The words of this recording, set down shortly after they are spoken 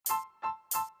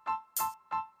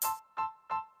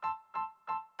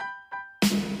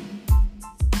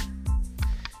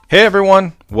Hey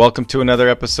everyone, welcome to another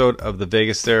episode of The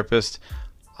Vegas Therapist.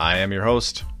 I am your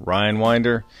host, Ryan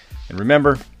Winder. And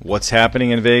remember, what's happening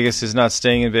in Vegas is not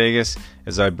staying in Vegas,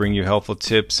 as I bring you helpful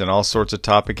tips in all sorts of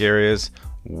topic areas,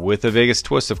 with a Vegas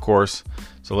twist, of course.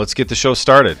 So let's get the show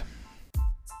started.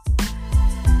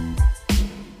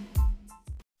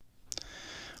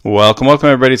 Welcome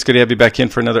everybody. It's good to have you back in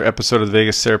for another episode of The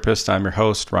Vegas Therapist. I'm your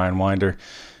host, Ryan Winder.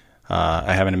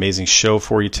 I have an amazing show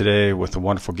for you today with a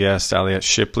wonderful guest, Ayelet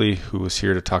Shipley, who is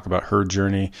here to talk about her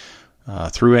journey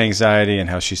through anxiety and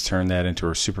how she's turned that into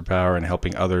her superpower and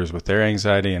helping others with their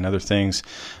anxiety and other things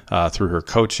through her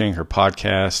coaching, her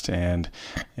podcast,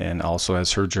 and also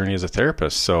as her journey as a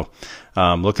therapist. So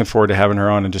looking forward to having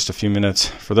her on in just a few minutes.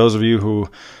 For those of you who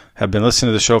have been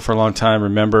listening to the show for a long time,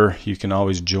 remember you can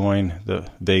always join the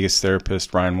Vegas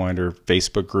Therapist Ryan Winder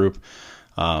Facebook group.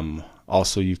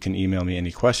 Also, you can email me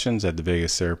any questions at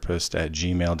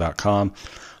thevegasTherapist@gmail.com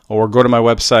or go to my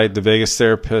website,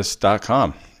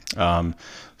 thevegasTherapist.com.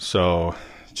 So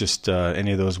just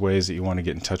any of those ways that you want to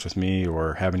get in touch with me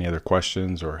or have any other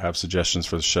questions or have suggestions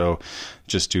for the show,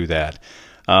 just do that.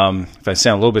 If I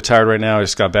sound a little bit tired right now, I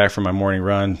just got back from my morning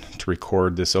run to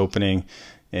record this opening.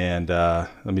 And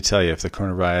let me tell you, if the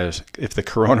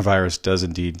coronavirus does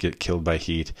indeed get killed by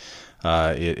heat,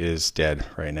 it is dead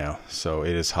right now. So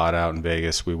it is hot out in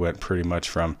Vegas. We went pretty much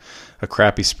from a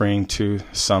crappy spring to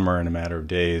summer in a matter of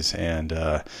days. And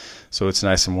so it's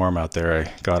nice and warm out there.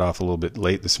 I got off a little bit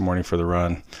late this morning for the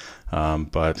run,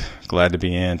 but glad to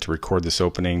be in to record this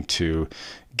opening to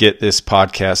get this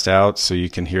podcast out so you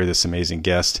can hear this amazing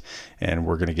guest. And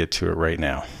we're going to get to it right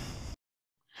now.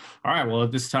 All right. Well,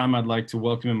 at this time, I'd like to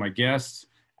welcome in my guest,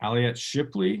 Ayelet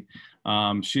Shipley.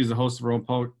 She's the host of her own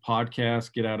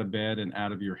podcast, Get Out of Bed and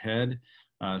Out of Your Head.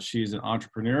 She's an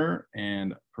entrepreneur,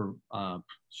 and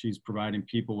she's providing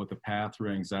people with a path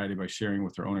through anxiety by sharing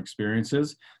with her own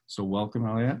experiences. So welcome,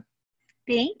 Ayelet.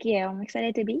 Thank you. I'm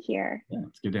excited to be here. Yeah,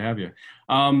 it's good to have you.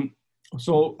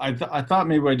 So I thought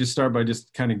maybe I'd just start by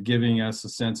just kind of giving us a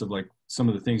sense of like some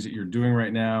of the things that you're doing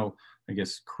right now, I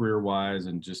guess career-wise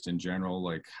and just in general,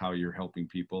 like how you're helping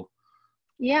people.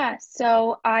 Yeah,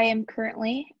 so I am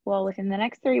currently, within the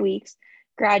next 3 weeks,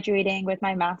 graduating with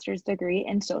my master's degree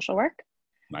in social work.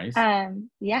 Nice.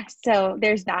 Yeah, so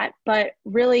there's that. But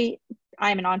really,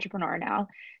 I'm an entrepreneur now.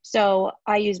 So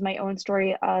I use my own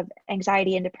story of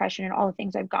anxiety and depression and all the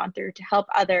things I've gone through to help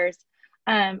others.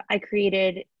 I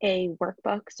created a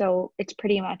workbook. So it's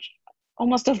pretty much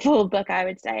almost a full book, I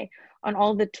would say, on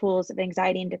all the tools of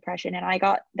anxiety and depression. And I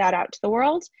got that out to the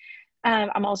world.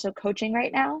 I'm also coaching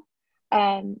right now.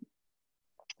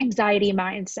 Anxiety,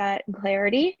 mindset, and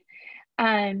clarity.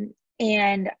 And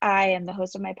I am the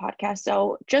host of my podcast.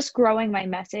 So just growing my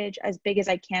message as big as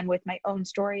I can with my own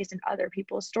stories and other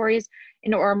people's stories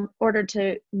in order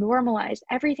to normalize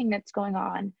everything that's going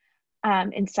on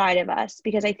inside of us,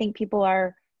 because I think people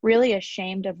are really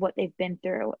ashamed of what they've been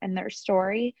through and their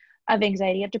story of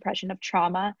anxiety, of depression, of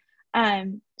trauma.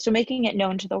 So making it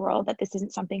known to the world that this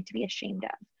isn't something to be ashamed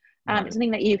of. It's something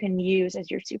that you can use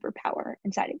as your superpower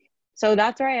inside of you. So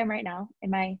that's where I am right now in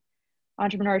my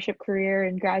entrepreneurship career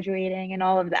and graduating and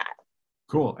all of that.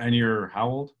 Cool. And you're how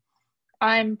old?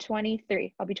 I'm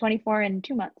 23. I'll be 24 in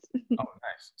 2 months. Oh,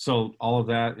 nice. So all of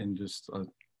that in just a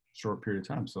short period of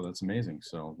time. So that's amazing.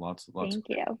 So lots. Thank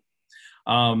you.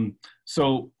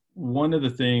 So one of the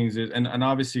things is, and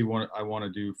obviously what I want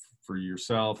to do for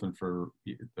yourself and for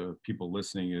the people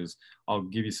listening is I'll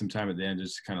give you some time at the end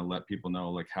just to kind of let people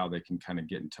know like how they can kind of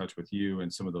get in touch with you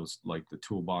and some of those like the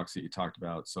toolbox that you talked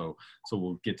about. So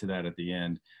we'll get to that at the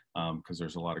end because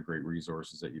there's a lot of great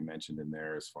resources that you mentioned in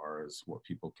there as far as what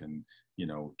people can,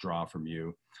 draw from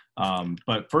you.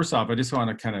 But first off, I just want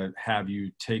to kind of have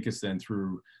you take us then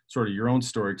through sort of your own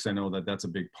story, because I know that that's a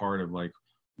big part of like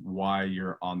why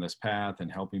you're on this path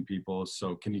and helping people.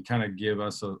 So can you kind of give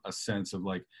us a sense of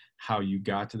like how you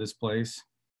got to this place?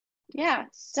 Yeah.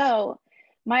 So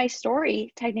my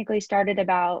story technically started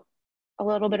about a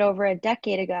little bit over a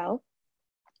decade ago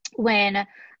when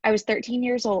I was 13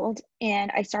 years old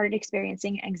and I started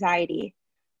experiencing anxiety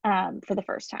for the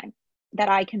first time that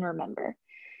I can remember.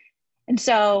 And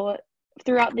so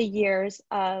throughout the years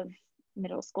of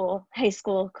middle school, high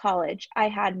school, college, I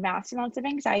had massive amounts of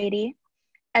anxiety,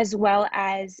 as well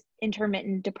as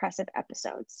intermittent depressive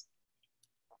episodes.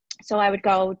 So I would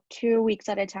go 2 weeks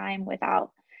at a time with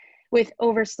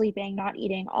oversleeping, not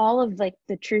eating, all of like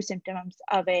the true symptoms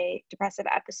of a depressive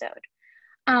episode.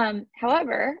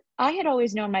 However, I had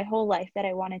always known my whole life that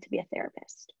I wanted to be a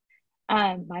therapist.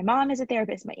 My mom is a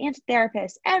therapist, my aunt's a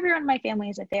therapist, everyone in my family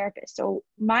is a therapist. So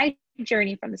my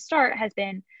journey from the start has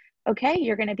been, okay,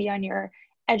 you're going to be on your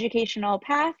educational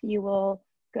path. You will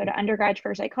go to undergrad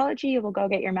for psychology, you will go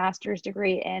get your master's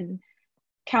degree in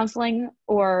counseling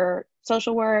or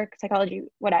social work, psychology,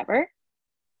 whatever.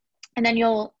 And then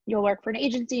you'll work for an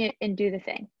agency and do the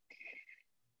thing.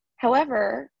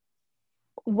 However,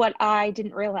 what I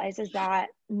didn't realize is that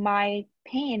my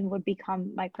pain would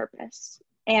become my purpose.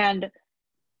 And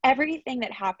everything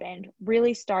that happened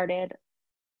really started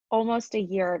almost a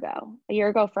year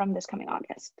ago from this coming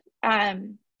August.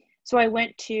 So I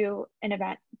went to an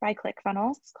event by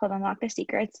ClickFunnels called Unlock the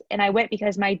Secrets. And I went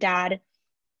because my dad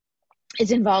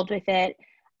is involved with it.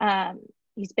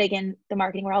 He's big in the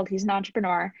marketing world. He's an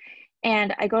entrepreneur.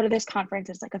 And I go to this conference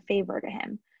as like a favor to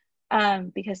him,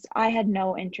 because I had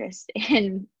no interest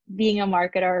in being a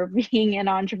marketer or being an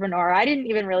entrepreneur. I didn't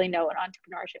even really know what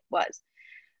entrepreneurship was.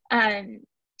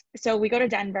 So we go to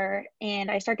Denver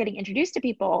and I start getting introduced to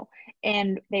people,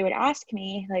 and they would ask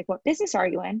me like, what business are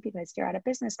you in? Because you're at a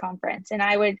business conference. And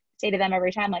I would say to them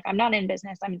every time, like, I'm not in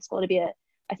business. I'm in school to be a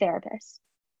therapist,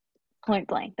 point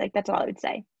blank. Like, that's all I would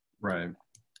say. Right.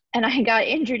 And I got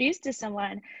introduced to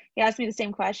someone. He asked me the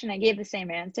same question. I gave the same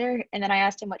answer. And then I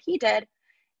asked him what he did.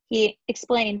 He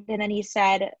explained, and then he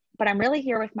said, but I'm really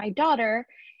here with my daughter,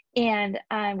 and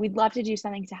we'd love to do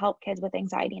something to help kids with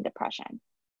anxiety and depression.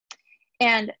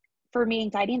 And for me,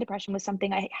 anxiety and depression was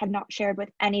something I had not shared with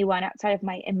anyone outside of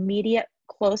my immediate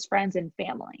close friends and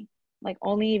family, like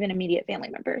only even immediate family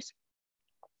members.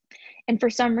 And for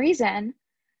some reason,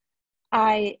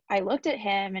 I looked at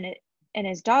him and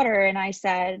his daughter, and I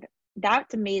said,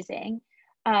 that's amazing.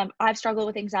 I've struggled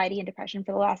with anxiety and depression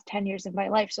for the last 10 years of my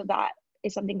life. So that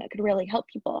is something that could really help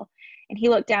people. And he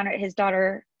looked down at his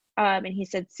daughter, and he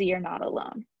said, see, you're not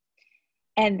alone.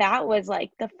 And that was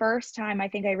like the first time I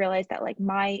think I realized that like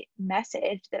my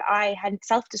message that I hadn't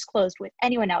self-disclosed with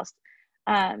anyone else,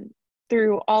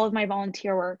 through all of my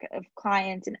volunteer work of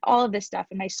clients and all of this stuff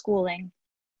in my schooling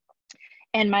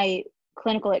and my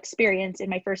clinical experience in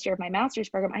my first year of my master's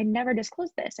program, I never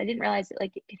disclosed this. I didn't realize that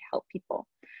like it could help people.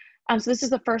 So this is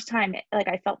the first time like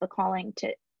I felt the calling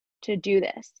to do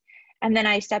this. And then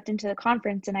I stepped into the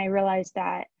conference and I realized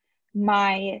that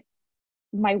my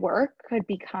work could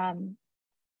become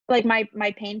like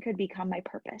my pain could become my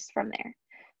purpose from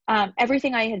there.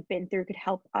 Everything I had been through could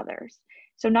help others.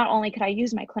 So not only could I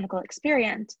use my clinical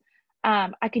experience,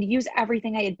 I could use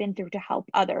everything I had been through to help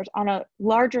others on a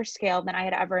larger scale than I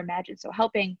had ever imagined. So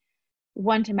helping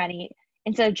one-to-many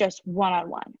instead of just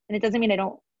one-on-one. And it doesn't mean I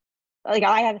don't, like,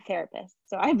 I have a therapist,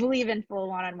 so I believe in full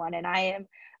one-on-one, and I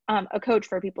am a coach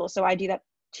for people, so I do that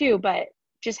too. But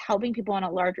just helping people on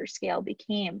a larger scale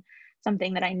became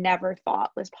something that I never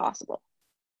thought was possible.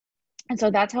 And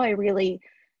so that's how I really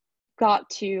got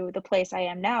to the place I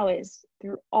am now, is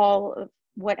through all of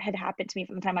what had happened to me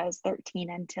from the time I was 13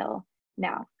 until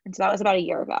now. And so that was about a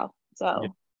year ago. So yeah.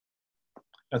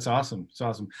 That's awesome. It's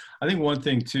awesome. I think one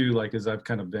thing too, like, as I've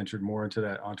kind of ventured more into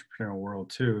that entrepreneurial world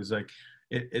too, is like,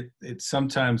 it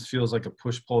sometimes feels like a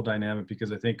push-pull dynamic,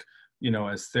 because I think, you know,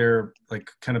 as like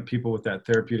kind of people with that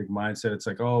therapeutic mindset, it's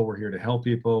like, oh, we're here to help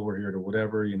people. We're here to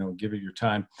whatever, you know, give it your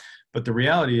time. But the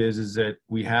reality is that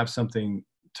we have something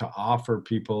to offer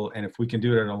people. And if we can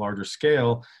do it at a larger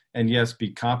scale and yes,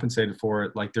 be compensated for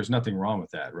it, like there's nothing wrong with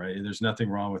that, right? There's nothing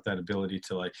wrong with that ability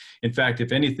to, like, in fact,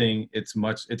 if anything, it's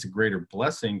a greater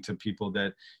blessing to people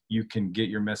that you can get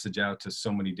your message out to so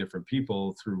many different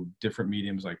people through different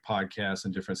mediums like podcasts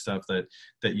and different stuff that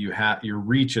you have, your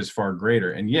reach is far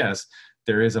greater. And yes,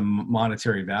 there is a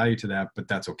monetary value to that, but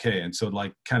that's okay. And so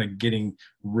like kind of getting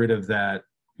rid of that,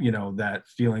 you know, that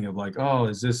feeling of like, oh,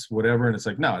 is this whatever? And it's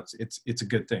like, no, it's a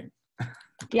good thing.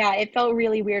 Yeah, it felt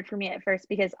really weird for me at first,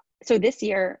 because so this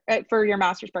year for your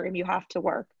master's program, you have to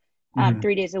work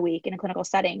 3 days a week in a clinical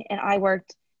setting. And I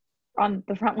worked on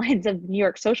the front lines of New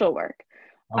York social work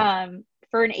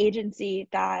for an agency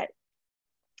that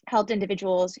helped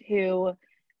individuals who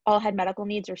all had medical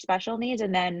needs or special needs,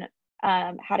 and then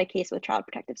had a case with Child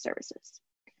Protective Services.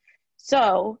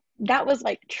 So that was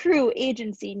like true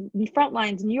agency, front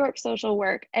lines, New York social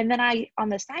work. And then I, on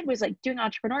the side, was like doing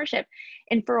entrepreneurship.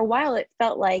 And for a while, it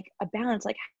felt like a balance.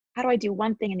 Like, how do I do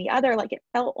one thing and the other? Like, it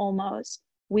felt almost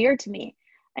weird to me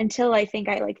until I think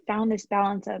I like found this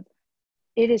balance of,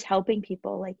 it is helping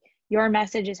people. Like, your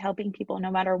message is helping people no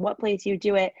matter what place you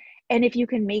do it. And if you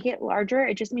can make it larger,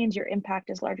 it just means your impact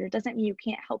is larger. It doesn't mean you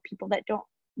can't help people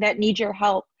that need your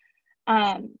help.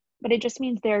 But it just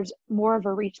means there's more of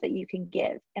a reach that you can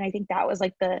give. And I think that was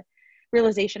like the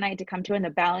realization I had to come to, and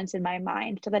the balance in my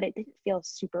mind, so that it didn't feel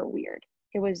super weird.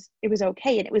 It was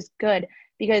okay. And it was good,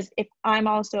 because if I'm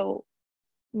also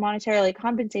monetarily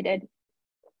compensated,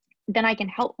 then I can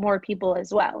help more people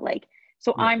as well. Like,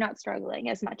 So Yeah. I'm not struggling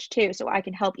as much too. So I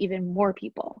can help even more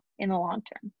people in the long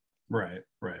term. Right,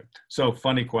 right. So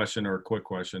funny question or a quick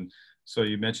question. So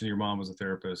you mentioned your mom was a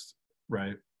therapist,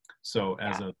 right? So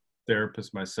as Yeah. a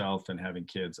therapist myself and having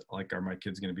kids, like, are my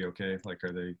kids going to be okay? Like,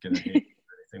 are they going to hate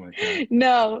or anything like that?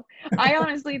 No, I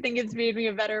honestly think it's made me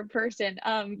a better person.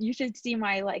 You should see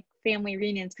my like family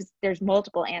reunions because there's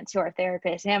multiple aunts who are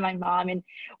therapists and my mom, and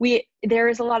there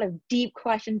is a lot of deep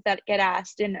questions that get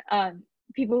asked, and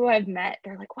people who I've met,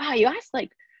 they're like, "Wow, you ask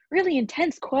like really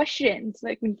intense questions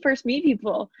like when you first meet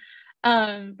people."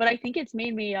 But I think it's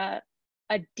made me a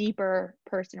deeper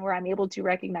person where I'm able to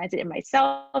recognize it in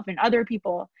myself and other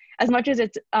people. As much as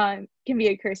it's can be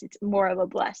a curse, it's more of a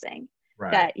blessing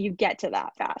Right. that you get to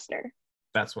that faster.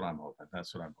 That's what I'm hoping.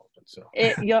 That's what I'm hoping. So,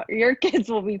 Your kids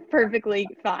will be perfectly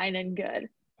fine and good.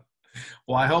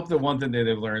 well, I hope the one thing that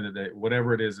they've learned that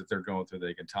whatever it is that they're going through,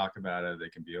 they can talk about it. They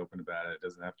can be open about it. It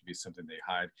doesn't have to be something they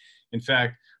hide. In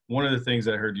fact, one of the things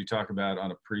I heard you talk about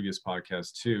on a previous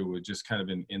podcast too, was just kind of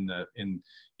in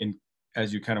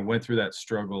as you kind of went through that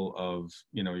struggle of,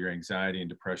 your anxiety and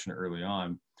depression early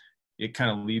on, it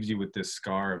kind of leaves you with this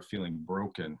scar of feeling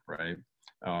broken, right?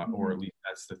 Or at least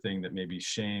that's the thing that maybe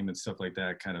shame and stuff like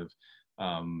that kind of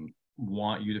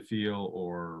want you to feel,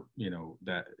 or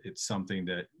that it's something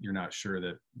that you're not sure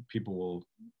that people will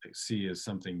see as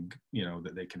something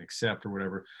that they can accept or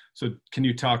whatever. So can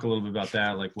you talk a little bit about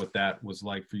that, like what that was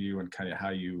like for you and kind of how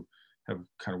you have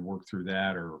kind of worked through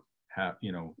that, or have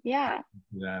Yeah.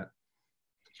 that?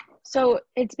 So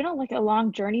it's been like a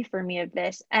long journey for me of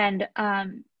this, and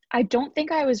I don't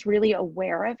think I was really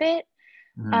aware of it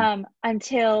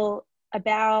until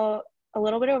about a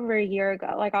little bit over a year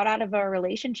ago. I got out of a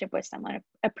relationship with someone,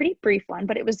 a pretty brief one,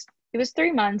 but it was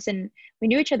 3 months, and we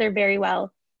knew each other very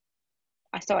well.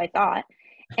 So I thought.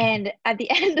 And at the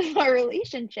end of our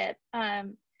relationship,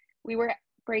 we were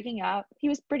breaking up. He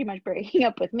was pretty much breaking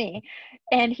up with me,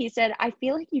 and he said, "I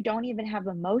feel like you don't even have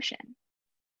emotion."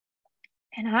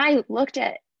 And I looked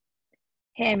at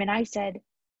him and I said,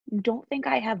 "You don't think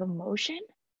I have emotion?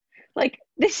 Like,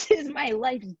 this is my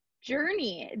life's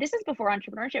journey. This is before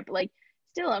entrepreneurship. Like,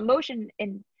 still emotion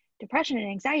and depression and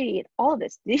anxiety and all of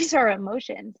this. These are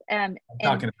emotions." I'm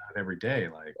talking about it every day,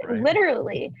 like, right?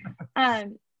 Literally.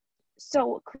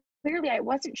 So clearly I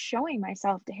wasn't showing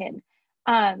myself to him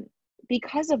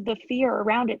because of the fear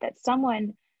around it that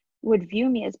someone would view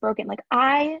me as broken.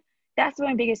 That's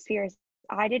my biggest fear is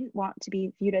I didn't want to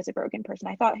be viewed as a broken person.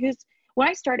 I thought when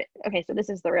I started, okay, so this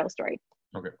is the real story.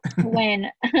 Okay.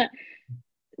 When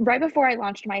right before I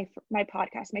launched my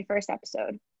podcast, my first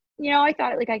episode, I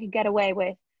thought I could get away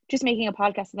with just making a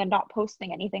podcast and then not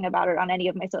posting anything about it on any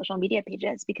of my social media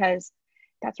pages because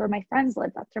that's where my friends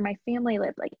live. That's where my family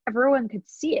lived. Like everyone could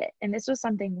see it. And this was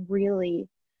something really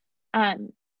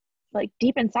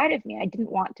deep inside of me. I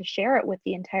didn't want to share it with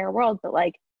the entire world, but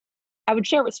I would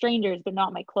share it with strangers, but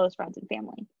not my close friends and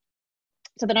family.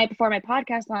 So the night before my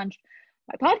podcast launched,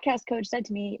 my podcast coach said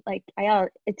to me, Ayelet,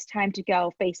 it's time to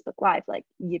go Facebook Live.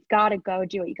 You've got to go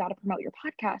do it. You got to promote your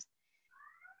podcast.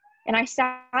 And I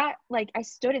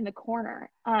stood in the corner.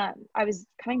 I was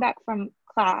coming back from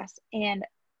class and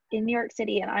in New York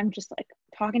City, and I'm just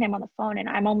talking to him on the phone, and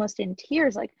I'm almost in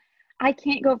tears. I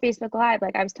can't go Facebook Live.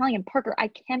 I was telling him, Parker, I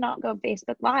cannot go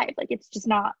Facebook Live. It's just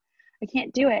not, I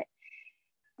can't do it.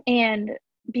 And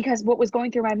because what was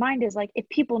going through my mind is if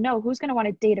people know, who's going to want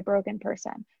to date a broken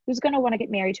person, who's going to want to get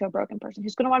married to a broken person,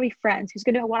 who's going to want to be friends, who's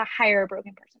going to want to hire a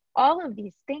broken person, all of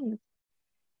these things.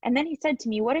 And then he said to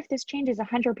me, what if this changes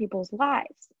 100 people's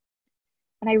lives?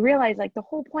 And I realized the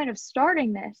whole point of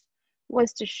starting this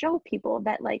was to show people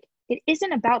that it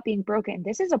isn't about being broken.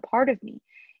 This is a part of me.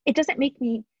 It doesn't make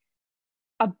me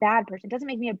a bad person. It doesn't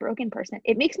make me a broken person.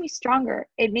 It makes me stronger.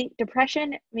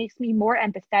 Depression makes me more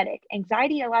empathetic.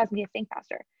 Anxiety allows me to think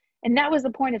faster. And that was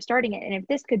the point of starting it. And if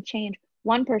this could change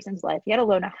one person's life, yet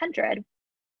alone 100,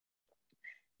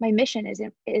 my mission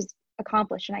is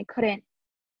accomplished. And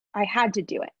I had to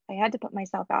do it. I had to put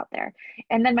myself out there.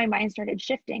 And then my mind started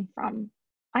shifting from,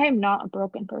 I am not a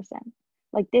broken person.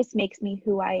 This makes me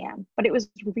who I am. But it was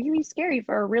really scary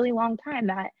for a really long time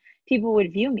that people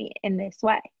would view me in this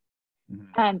way.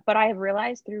 But I have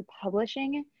realized through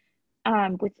publishing,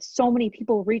 with so many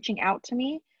people reaching out to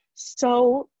me,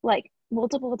 so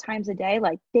multiple times a day,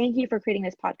 thank you for creating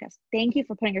this podcast. Thank you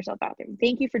for putting yourself out there.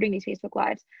 Thank you for doing these Facebook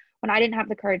Lives. When I didn't have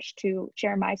the courage to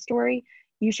share my story,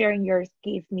 you sharing yours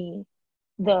gave me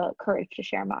the courage to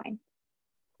share mine.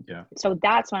 Yeah. So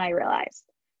that's when I realized.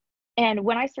 And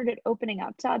when I started opening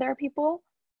up to other people,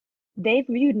 they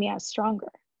viewed me as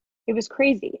stronger. It was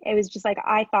crazy. It was just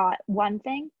I thought one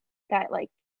thing that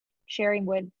sharing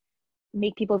would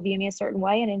make people view me a certain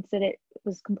way, and instead it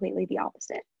was completely the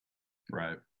opposite.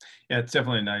 Right. Yeah, it's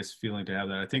definitely a nice feeling to have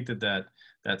that. I think that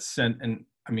sent, and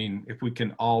I mean, if we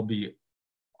can all be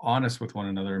honest with one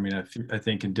another. I mean, I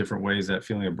think in different ways that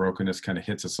feeling of brokenness kind of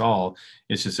hits us all.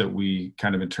 It's just that we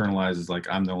kind of internalize as like,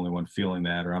 I'm the only one feeling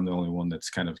that, or I'm the only one that's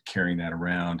kind of carrying that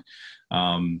around.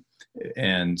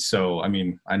 And so, I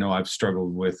mean, I know I've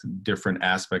struggled with different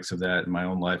aspects of that in my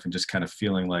own life, and just kind of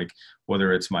feeling like,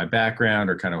 whether it's my background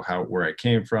or kind of where I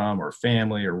came from or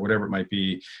family or whatever it might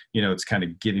be, it's kind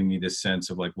of giving me this sense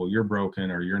of like, well, you're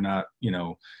broken, or you're not,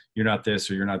 you're not this,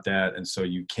 or you're not that. And so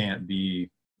you can't be,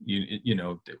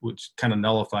 which kind of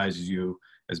nullifies you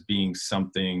as being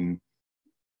something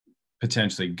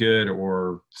potentially good,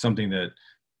 or something that,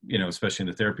 especially in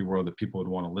the therapy world, that people would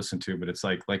want to listen to. But it's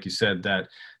like you said,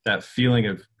 that feeling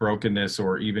of brokenness,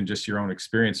 or even just your own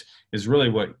experience, is really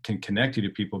what can connect you to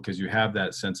people, because you have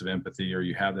that sense of empathy, or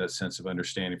you have that sense of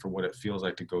understanding for what it feels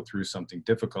like to go through something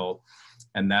difficult.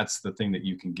 And that's the thing that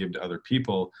you can give to other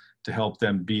people, to help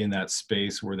them be in that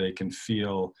space where they can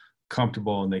feel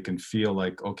comfortable, and they can feel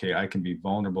like, okay, I can be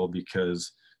vulnerable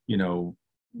because,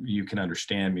 you can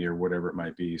understand me, or whatever it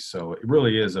might be. So it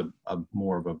really is a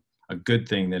more of a good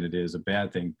thing than it is a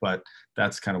bad thing. But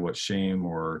that's kind of what shame,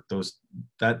 or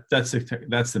that's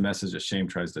the message that shame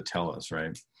tries to tell us,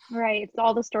 right? Right. It's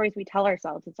all the stories we tell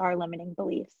ourselves. It's our limiting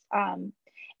beliefs. And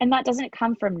that doesn't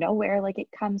come from nowhere. Like, it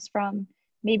comes from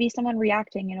maybe someone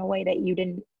reacting in a way that you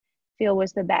didn't feel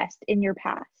was the best in your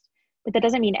past. But that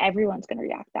doesn't mean everyone's going to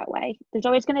react that way. There's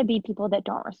always going to be people that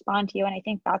don't respond to you. And I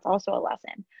think that's also a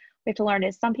lesson we have to learn,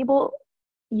 is some people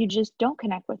you just don't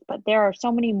connect with, but there are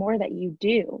so many more that you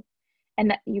do, and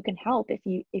that you can help if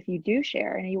you do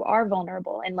share, and you are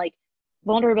vulnerable. And like,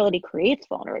 vulnerability creates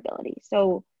vulnerability.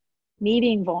 So me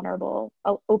being vulnerable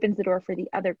opens the door for the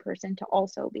other person to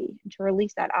also be, and to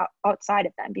release that outside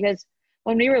of them. Because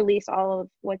when we release all of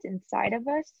what's inside of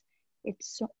us,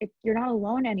 you're not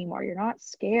alone anymore. You're not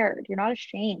scared. You're not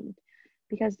ashamed,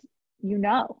 because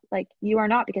like, you are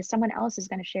not, because someone else is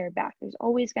going to share back. There's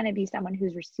always going to be someone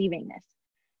who's receiving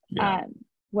this,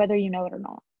 whether you know it or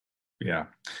not. Yeah.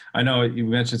 I know you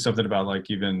mentioned something about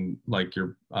like, even like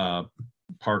your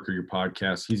Parker, your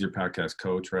podcast, he's your podcast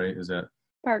coach, right? Is that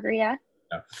Parker? Yeah.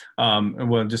 Yeah. And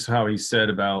well, just how he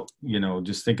said about,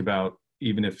 just think about,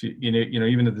 even if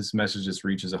even if this message just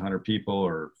reaches 100 people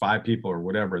or 5 people or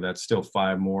whatever, that's still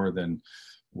 5 more than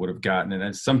would have gotten.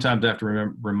 And sometimes I have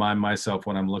to remind myself,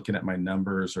 when I'm looking at my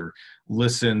numbers or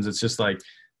listens, it's just like,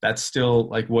 that's still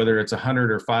like, whether it's 100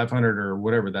 or 500 or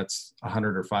whatever, that's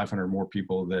 100 or 500 more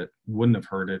people that wouldn't have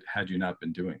heard it had you not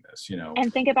been doing this,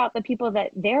 And think about the people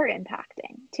that they're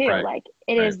impacting too. Right. Like,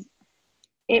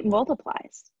 it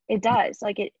multiplies. It does.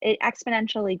 Like, it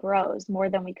exponentially grows more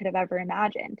than we could have ever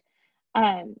imagined.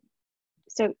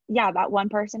 So yeah, that one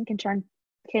person can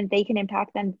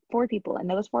impact then 4 people, and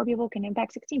those 4 people can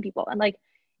impact 16 people. And like,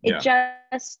 it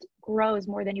just grows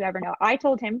more than you ever know. I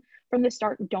told him from the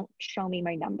start, don't show me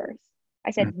my numbers. I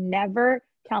said, never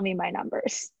tell me my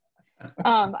numbers.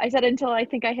 I said, until I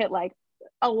think I hit like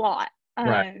a lot.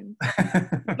 Right.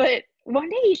 But one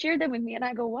day he shared them with me, and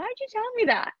I go, why'd you tell me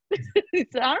that? He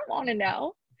said, I don't want to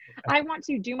know. I want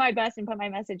to do my best and put my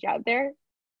message out there.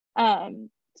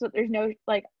 So there's no,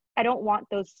 like, I don't want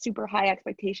those super high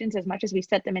expectations as much as we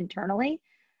set them internally.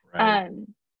 Right.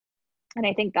 And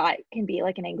I think that can be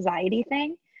like an anxiety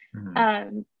thing.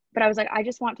 But I was like, I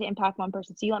just want to impact one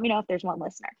person. So you let me know if there's one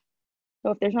listener.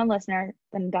 So if there's one listener,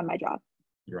 then I've done my job.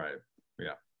 Right.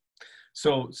 Yeah.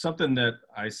 So something that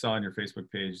I saw on your Facebook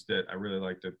page that I really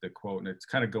liked, the quote, and it's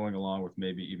kind of going along with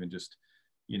maybe even just,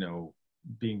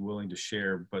 being willing to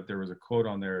share, but there was a quote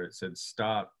on there. It said,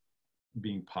 stop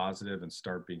being positive and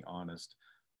start being honest.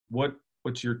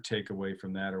 What's your takeaway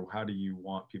from that, or how do you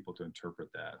want people to interpret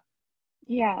that?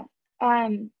 Yeah.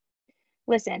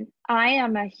 Listen, I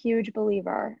am a huge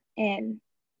believer in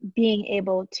being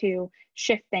able to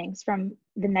shift things from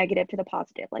the negative to the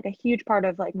positive. Like, a huge part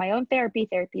of like my own therapy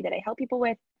that I help people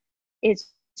with is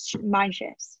mind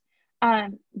shifts.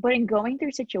 But in going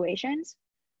through situations,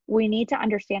 we need to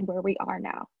understand where we are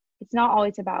now. It's not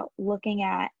always about looking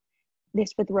at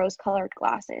this with rose-colored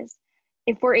glasses.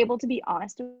 If we're able to be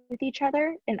honest with each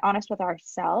other and honest with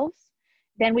ourselves,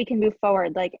 then we can move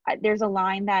forward. Like, there's a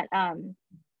line that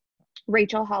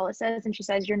Rachel Hollis says, and she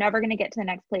says, you're never going to get to the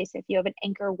next place if you have an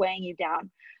anchor weighing you down,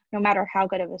 no matter how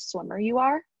good of a swimmer you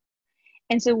are.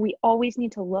 And so we always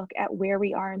need to look at where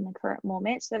we are in the current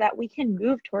moment so that we can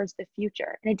move towards the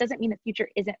future. And it doesn't mean the future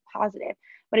isn't positive,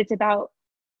 but it's about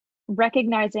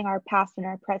recognizing our past and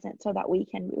our present so that we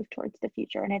can move towards the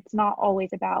future. And it's not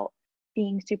always about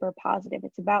being super positive.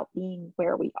 It's about being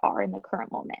where we are in the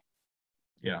current moment.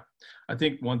 Yeah. I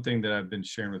think one thing that I've been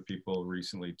sharing with people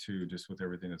recently too, just with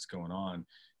everything that's going on,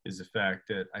 is the fact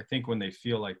that I think when they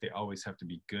feel like they always have to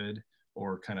be good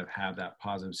or kind of have that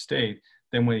positive state,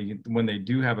 then when they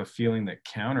do have a feeling that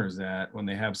counters that, when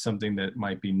they have something that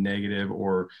might be negative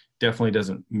or definitely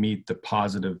doesn't meet the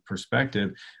positive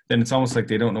perspective, then it's almost like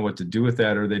they don't know what to do with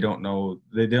that, or they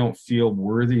don't feel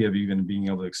worthy of even being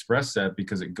able to express that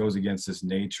because it goes against this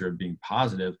nature of being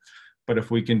positive. But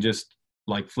if we can just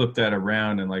like flip that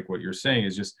around, and like what you're saying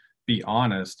is just be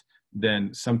honest,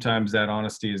 then sometimes that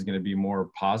honesty is going to be more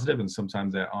positive, and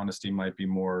sometimes that honesty might be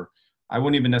more, I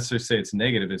wouldn't even necessarily say it's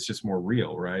negative, it's just more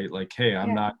real, right? Like, hey, I'm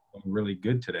Yeah. not really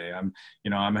good today. I'm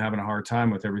having a hard time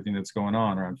with everything that's going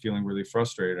on, or I'm feeling really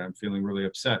frustrated, I'm feeling really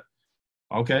upset.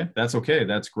 Okay,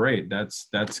 that's great.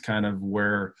 That's kind of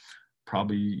where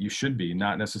probably you should be.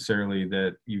 Not necessarily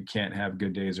that you can't have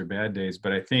good days or bad days,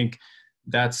 but I think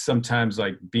that's sometimes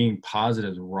like being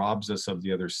positive robs us of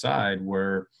the other side,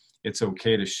 where it's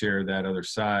okay to share that other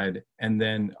side. And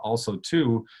then also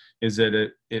too is that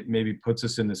it maybe puts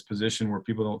us in this position where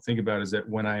people don't think about, is that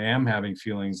when I am having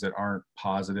feelings that aren't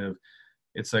positive,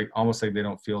 it's like almost like they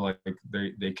don't feel like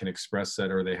they can express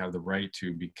that, or they have the right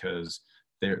to, because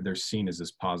they're seen as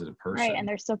this positive Right. person. And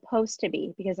they're supposed to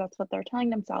be, because that's what they're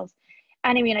telling themselves.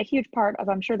 And I mean, a huge part of,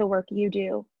 I'm sure, the work you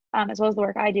do, as well as the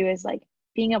work I do, is like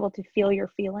being able to feel your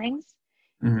feelings.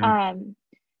 Hmm. Um,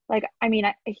 like, I mean,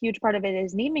 a huge part of it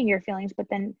is naming your feelings, but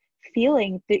then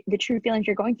feeling the true feelings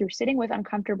you're going through, sitting with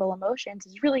uncomfortable emotions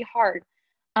is really hard.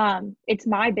 It's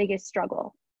my biggest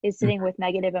struggle, is sitting with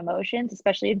negative emotions,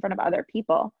 especially in front of other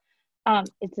people.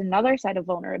 It's another side of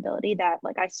vulnerability that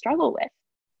like I struggle with.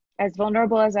 As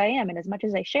vulnerable as I am and as much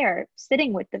as I share,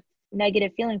 sitting with the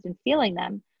negative feelings and feeling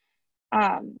them,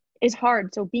 is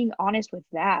hard. So being honest with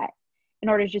that in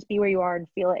order to just be where you are and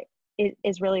feel it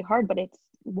is really hard, but it's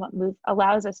what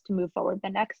allows us to move forward the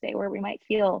next day, where we might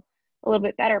feel a little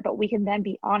bit better, but we can then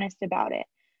be honest about it.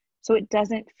 So it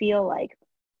doesn't feel like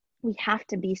we have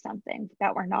to be something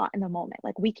that we're not in the moment.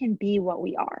 Like we can be what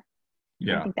we are. And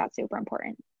I Yeah. think that's super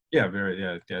important. Yeah,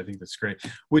 yeah, I think that's great.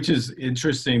 Which is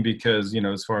interesting because,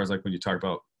 as far as like when you talk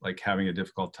about like having a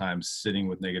difficult time sitting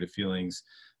with negative feelings,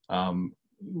 um,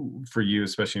 for you,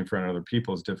 especially in front of other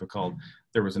people, is difficult.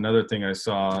 There was another thing I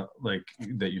saw like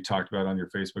that you talked about on your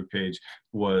Facebook page,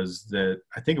 was that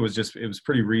I think it was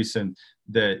pretty recent,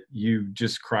 that you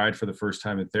just cried for the first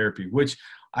time in therapy, which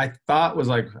I thought was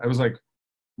like, I was like,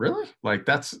 really? Like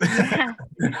that's Yeah.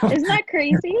 Isn't that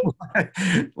crazy?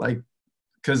 like,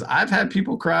 because I've had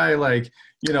people cry, like,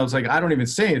 it's like I don't even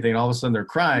say anything, and all of a sudden they're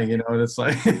crying, and it's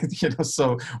like,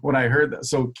 so when I heard that,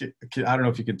 so I don't know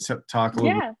if you could talk a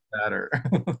little bit Yeah. about that,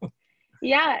 or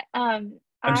Yeah. I'm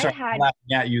I sorry, I'm had,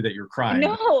 laughing at you that you're crying,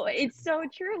 but no, it's so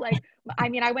true. Like, I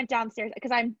mean, I went downstairs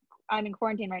because I'm in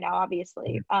quarantine right now,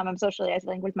 obviously. I'm socially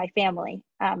isolating with my family.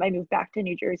 I moved back to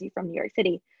New Jersey from New York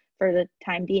City for the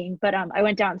time being. But I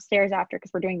went downstairs after,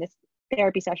 because we're doing this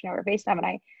therapy session over FaceTime, and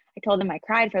I told them I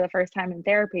cried for the first time in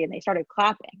therapy, and they started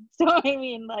clapping. So I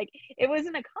mean, like, it was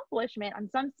an accomplishment on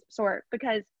some sort,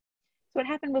 because so what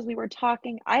happened was we were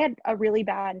talking. I had a really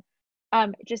bad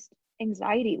just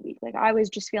anxiety week. Like I was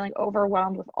just feeling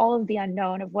overwhelmed with all of the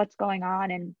unknown of what's going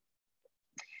on, and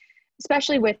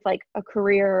especially with like a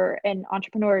career and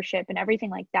entrepreneurship and everything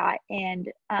like that.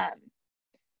 And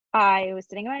I was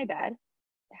sitting in my bed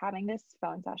having this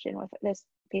FaceTime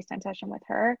session with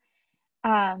her.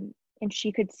 And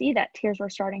she could see that tears were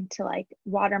starting to like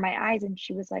water my eyes. And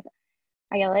she was like,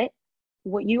 Ayelet,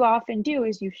 what you often do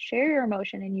is you share your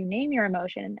emotion and you name your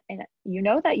emotion, and you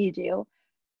know that you do,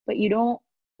 but you don't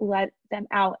let them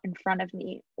out in front of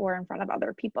me or in front of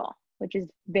other people, which is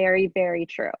very, very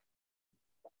true.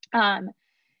 Um,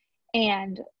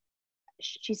 and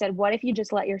she said, what if you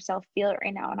just let yourself feel it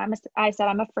right now? And I said,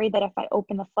 I'm afraid that if I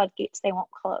open the floodgates, they won't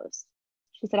close.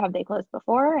 She said, have they closed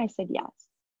before? I said, yes.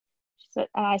 She said,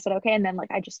 and I said, okay. And then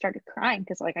like, I just started crying,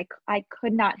 because like, I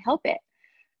could not help it.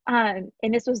 And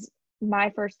this was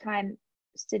my first time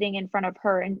sitting in front of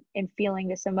her and feeling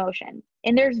this emotion.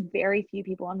 And there's very few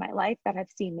people in my life that have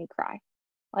seen me cry.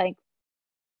 Like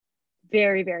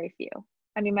very, very few.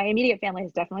 I mean, my immediate family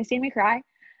has definitely seen me cry.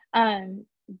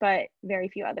 But very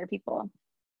few other people.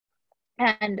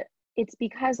 And it's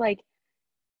because like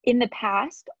in the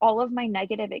past, all of my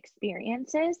negative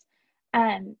experiences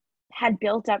had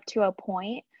built up to a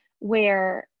point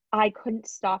where I couldn't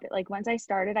stop it. Like once I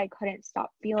started, I couldn't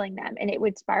stop feeling them, and it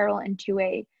would spiral into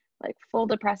a like full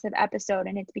depressive episode.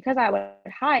 And it's because I would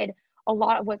hide a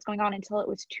lot of what's going on until it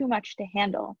was too much to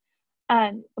handle.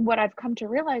 What I've come to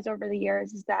realize over the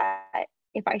years is that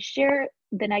if I share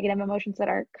the negative emotions that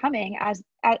are coming as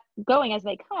going as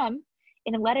they come,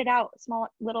 and let it out small,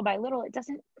 little by little, it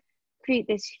doesn't create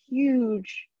this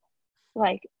huge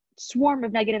like swarm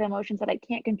of negative emotions that I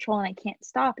can't control and I can't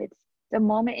stop. It's the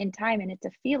moment in time and it's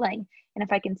a feeling. And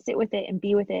if I can sit with it and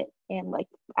be with it and like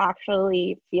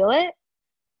actually feel it,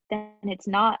 then it's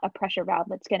not a pressure valve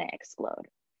that's going to explode.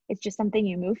 It's just something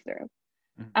you move through.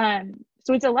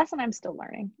 So it's a lesson I'm still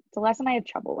learning. It's a lesson I have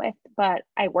trouble with, but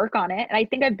I work on it. And I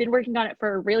think I've been working on it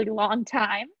for a really long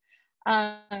time.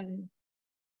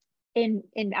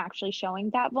 In actually showing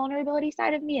that vulnerability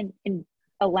side of me and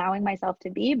allowing myself to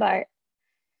be, but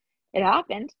it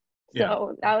happened.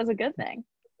 So that was a good thing.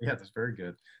 Yeah, that's very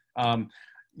good.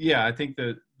 Yeah, I think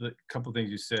the couple of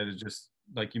things you said is just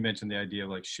like you mentioned the idea of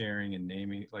like sharing and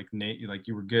naming, like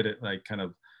you were good at like kind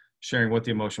of sharing what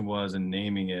the emotion was and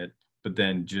naming it, but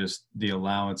then just the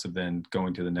allowance of then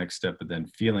going to the next step, but then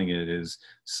feeling it is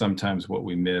sometimes what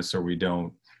we miss, or we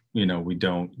don't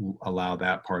allow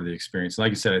that part of the experience. Like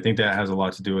you said, I think that has a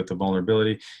lot to do with the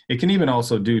vulnerability. It can even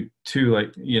also do too,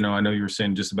 like, I know you were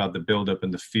saying just about the buildup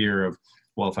and the fear of,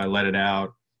 well, if I let it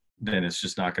out, then it's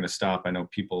just not going to stop. I know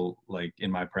people like in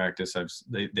my practice,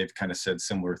 they've kind of said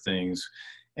similar things,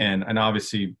 and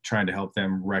obviously trying to help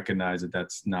them recognize that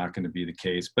that's not going to be the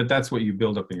case. But that's what you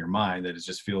build up in your mind, that it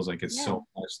just feels like it's so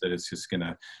much that it's just going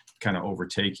to kind of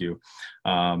overtake you.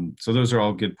 So those are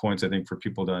all good points, I think, for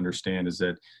people to understand, is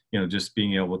that, just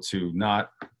being able to not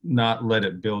let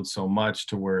it build so much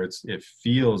to where it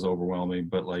feels overwhelming,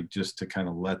 but like just to kind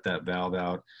of let that valve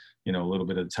out, a little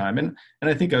bit at a time. And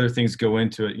I think other things go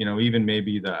into it, even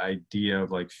maybe the idea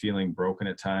of like feeling broken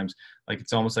at times, like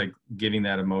it's almost like getting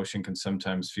that emotion can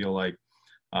sometimes feel like,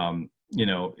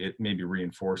 it maybe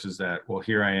reinforces that, well,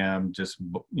 here I am just,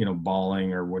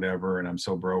 bawling or whatever, and I'm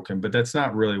so broken, but that's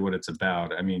not really what it's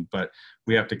about. I mean, but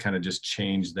we have to kind of just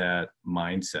change that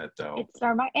mindset though. It's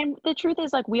our mind. And the truth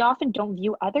is, like, we often don't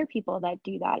view other people that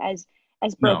do that as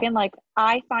broken. No. Like,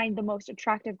 I find the most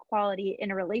attractive quality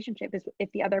in a relationship is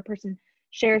if the other person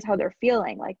shares how they're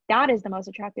feeling. Like, that is the most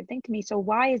attractive thing to me. So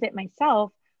why is it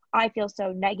myself I feel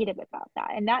so negative about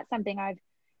that? And that's something I've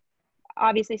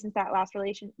obviously, since that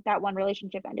one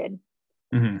relationship ended,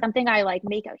 something I like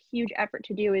make a huge effort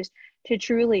to do is to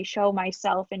truly show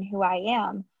myself and who I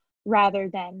am rather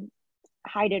than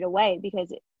hide it away,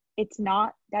 because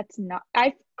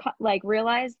I've like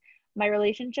realized my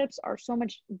relationships are so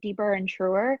much deeper and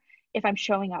truer if I'm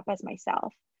showing up as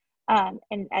myself, and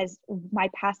as my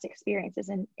past experiences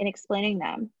and explaining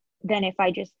them, than if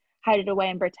I just hide it away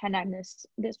and pretend I'm this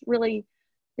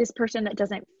person that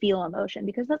doesn't feel emotion,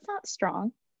 because that's not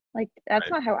strong. Like, that's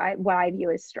not what I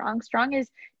view as strong. Strong is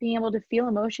being able to feel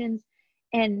emotions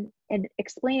and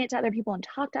explain it to other people and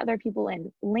talk to other people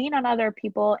and lean on other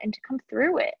people and to come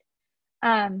through it.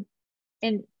 And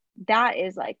that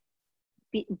is like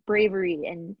bravery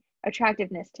and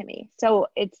attractiveness to me. So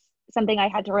it's something I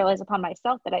had to realize upon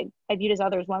myself, that I viewed as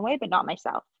others one way, but not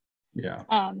myself. Yeah.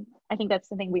 I think that's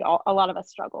something a lot of us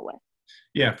struggle with.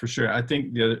 Yeah, for sure. I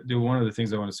think the one of the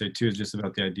things I want to say too is just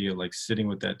about the idea of like sitting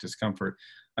with that discomfort.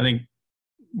 I think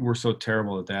we're so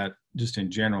terrible at that just in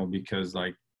general, because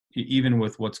like even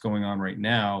with what's going on right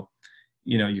now,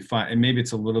 you find, and maybe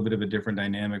it's a little bit of a different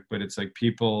dynamic, but it's like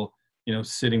people,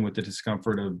 sitting with the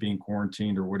discomfort of being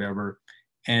quarantined or whatever.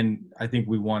 And I think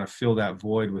we want to fill that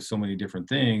void with so many different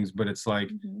things, but it's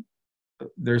like,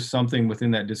 there's something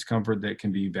within that discomfort that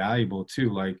can be valuable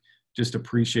too. Like just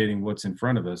appreciating what's in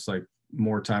front of us, like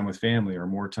more time with family or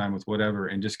more time with whatever,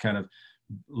 and just kind of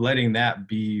letting that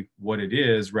be what it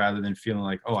is, rather than feeling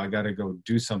like, oh, I got to go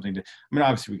do something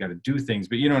obviously we got to do things,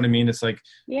 but you know what I mean? It's like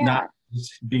not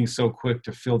being so quick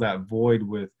to fill that void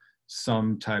with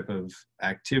some type of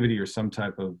activity or some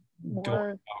type of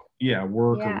work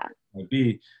or might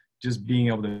be, just being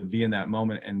able to be in that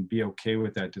moment and be okay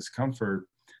with that discomfort.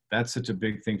 That's such a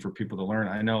big thing for people to learn.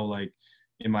 I know, like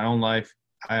in my own life,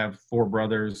 I have 4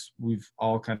 brothers. We've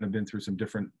all kind of been through some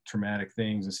different traumatic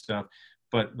things and stuff.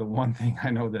 But the one thing I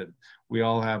know that we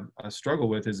all have a struggle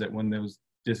with is that when those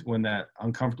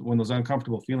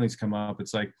uncomfortable feelings come up,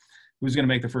 it's like, who's going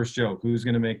to make the first joke? Who's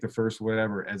going to make the first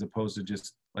whatever, as opposed to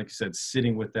just, like you said,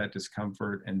 sitting with that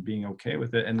discomfort and being okay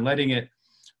with it and letting it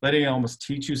almost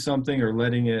teach you something, or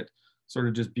letting it sort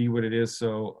of just be what it is.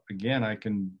 So again, I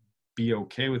can be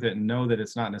okay with it and know that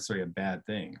it's not necessarily a bad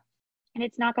thing. And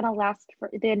it's not going to last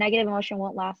the negative emotion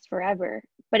won't last forever.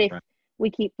 But if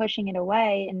we keep pushing it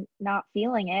away and not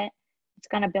feeling it, it's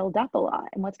going to build up a lot.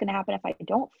 And what's going to happen if I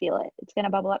don't feel it? It's going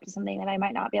to bubble up to something that I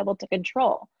might not be able to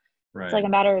control. Right. It's like a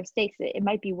matter of stakes. It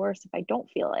might be worse if I don't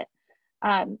feel it,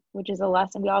 which is a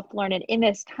lesson we all have to learn. And in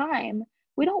this time,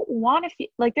 we don't want to feel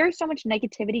like there's so much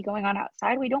negativity going on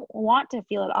outside. We don't want to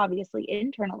feel it, obviously,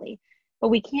 internally. but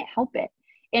we can't help it.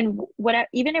 And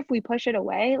even if we push it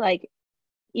away, like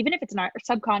even if it's not our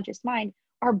subconscious mind,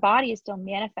 our body is still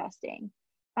manifesting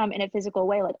in a physical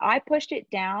way. Like I pushed it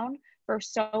down for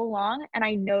so long, and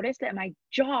I noticed that my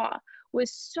jaw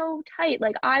was so tight.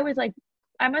 Like I was like,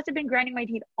 I must have been grinding my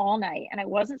teeth all night, and I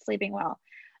wasn't sleeping well.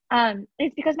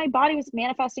 It's because my body was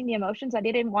manifesting the emotions I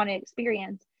didn't want to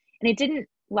experience, and it didn't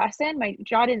lessen. My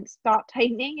jaw didn't stop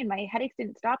tightening, and my headaches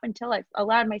didn't stop until I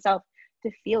allowed myself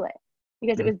to feel it,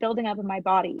 because it was building up in my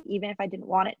body, even if I didn't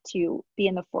want it to be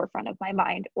in the forefront of my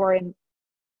mind or in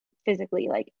physically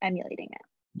like emulating it.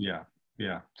 Yeah.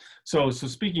 Yeah. So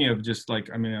speaking of just like,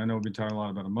 I mean, I know we've been talking a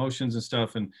lot about emotions and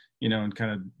stuff, and, you know, and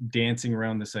kind of dancing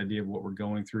around this idea of what we're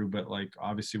going through, but like,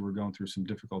 obviously we're going through some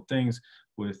difficult things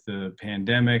with the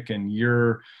pandemic, and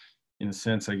you're, in a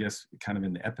sense, I guess, kind of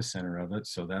in the epicenter of it.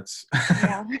 So that's,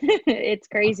 Yeah, it's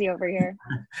crazy over here.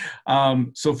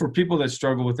 So for people that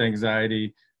struggle with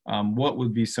anxiety, what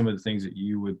would be some of the things that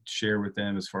you would share with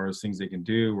them as far as things they can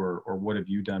do, or what have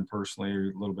you done personally,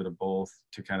 or a little bit of both,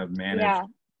 to kind of manage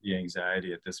the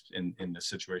anxiety at this, in a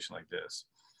situation like this?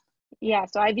 Yeah,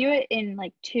 so I view it in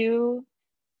like two,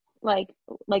 like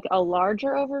a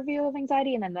larger overview of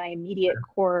anxiety, and then the immediate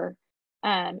core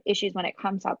issues when it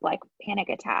comes up, like panic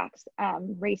attacks,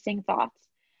 racing thoughts.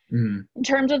 Mm-hmm. In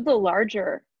terms of the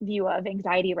larger view of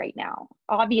anxiety right now,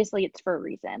 obviously it's for a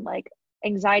reason. Like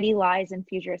anxiety lies in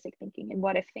futuristic thinking and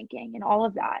what if thinking and all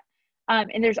of that.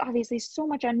 And there's obviously so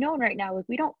much unknown right now. Like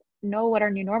we don't know what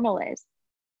our new normal is.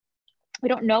 We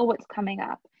don't know what's coming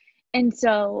up. And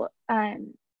so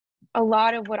a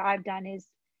lot of what I've done is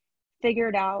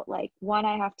figured out, like, one,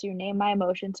 I have to name my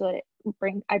emotions so that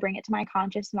I bring it to my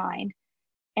conscious mind.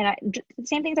 And the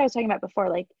same things I was talking about before,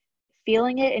 like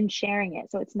feeling it and sharing it,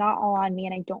 so it's not all on me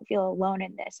and I don't feel alone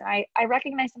in this. And I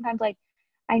recognize sometimes, like,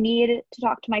 I need to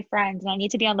talk to my friends, and I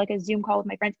need to be on like a Zoom call with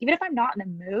my friends, even if I'm not in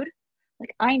the mood.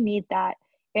 Like I need that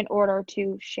in order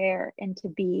to share and to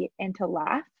be and to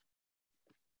laugh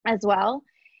as well.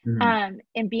 Mm-hmm.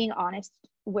 And being honest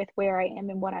with where I am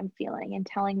and what I'm feeling, and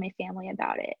telling my family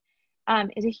about it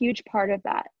is a huge part of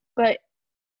that. But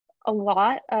a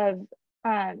lot of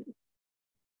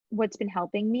what's been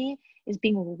helping me is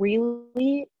being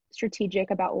really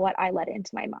strategic about what I let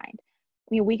into my mind.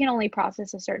 I mean, we can only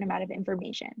process a certain amount of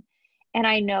information. And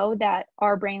I know that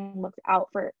our brain looks out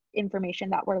for information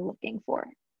that we're looking for.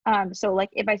 So like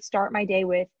if I start my day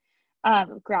with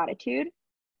gratitude,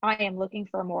 I am looking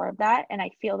for more of that, and I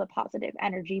feel the positive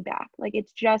energy back. Like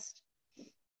it's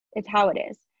how it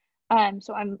is.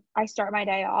 So I start my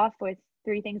day off with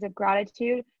 3 things of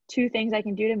gratitude, 2 things I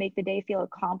can do to make the day feel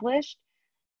accomplished.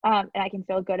 And I can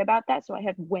feel good about that. So I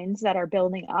have wins that are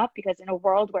building up, because in a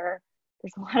world where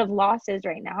there's a lot of losses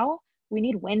right now, we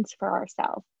need wins for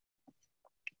ourselves.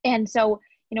 And so,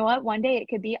 you know what, one day it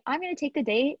could be, I'm going to take the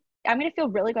day, I'm going to feel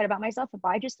really good about myself if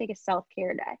I just take a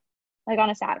self-care day, like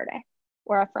on a Saturday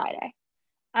or a Friday.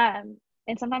 And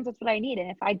sometimes that's what I need.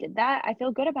 And if I did that, I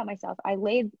feel good about myself. I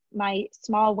laid my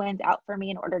small wins out for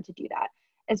me in order to do that,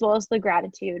 as well as the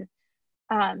gratitude.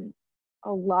 A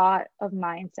lot of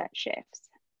mindset shifts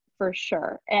for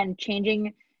sure, and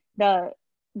changing the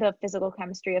physical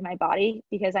chemistry of my body.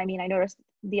 Because I mean, I noticed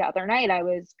the other night I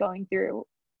was going through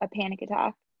a panic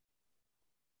attack,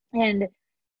 and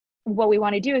what we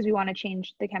want to do is we want to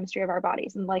change the chemistry of our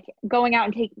bodies. And like going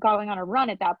on a run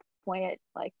at that point at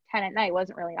like 10 at night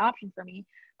wasn't really an option for me,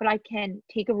 but I can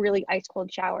take a really ice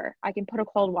cold shower. I can put a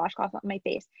cold washcloth on my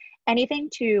face, anything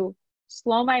to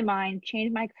slow my mind,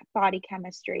 change my body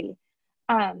chemistry.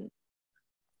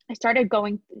 I started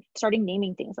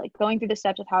naming things, like going through the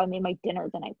steps of how I made my dinner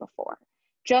the night before.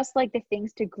 Just like the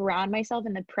things to ground myself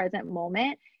in the present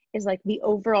moment is like the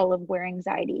overall of where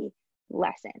anxiety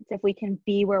lessens. If we can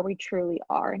be where we truly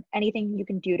are, and anything you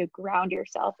can do to ground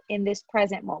yourself in this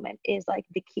present moment is like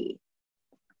the key.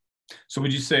 So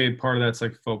would you say part of that's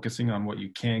like focusing on what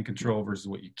you can control versus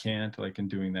what you can't, like in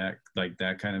doing that, like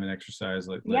that kind of an exercise?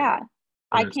 Yeah.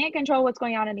 I can't control what's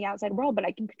going on in the outside world, but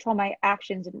I can control my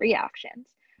actions and reactions.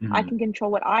 Mm-hmm. I can control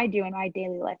what I do in my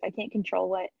daily life. I can't control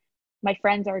what my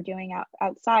friends are doing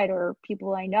outside, or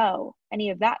people I know,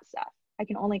 any of that stuff. I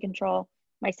can only control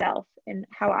myself and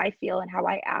how I feel and how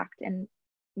I act and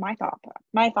my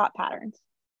thought patterns.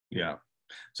 Yeah.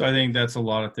 So I think that's a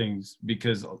lot of things,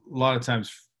 because a lot of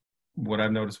times what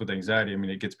I've noticed with anxiety, I mean,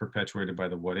 it gets perpetuated by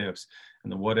the what ifs,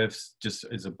 and the what ifs just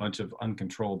is a bunch of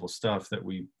uncontrollable stuff that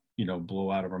we, blow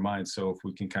out of our minds. So if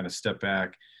we can kind of step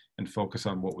back and focus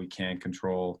on what we can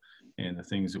control and the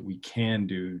things that we can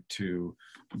do to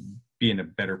be in a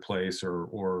better place,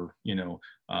 or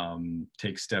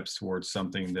take steps towards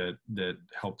something that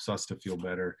helps us to feel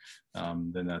better,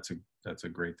 then that's a that's a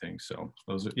great thing. So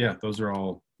those are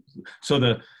all, so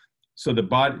the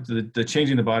body, the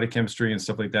changing the body chemistry and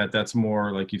stuff like that, that's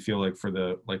more like you feel like for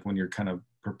the, like when you're kind of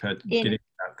getting that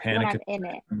when panic. I'm in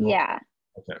it. Yeah.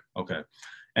 Okay.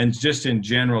 And just in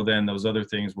general, then those other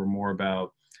things were more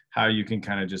about how you can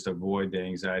kind of just avoid the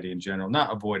anxiety in general,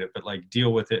 not avoid it, but like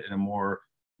deal with it in a more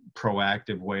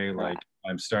proactive way. Like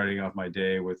I'm starting off my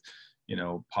day with,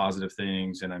 positive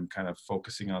things, and I'm kind of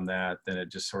focusing on that. Then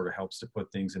it just sort of helps to put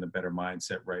things in a better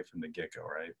mindset right from the get-go,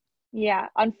 right? Yeah.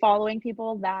 Unfollowing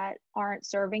people that aren't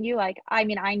serving you. Like, I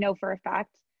mean, I know for a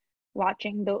fact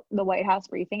watching the White House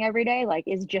briefing every day, like,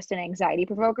 is just an anxiety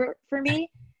provoker for me.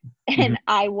 And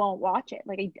I won't watch it.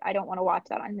 Like, I don't want to watch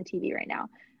that on the TV right now.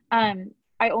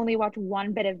 I only watch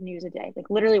one bit of news a day, like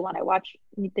literally one. I watch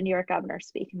the New York governor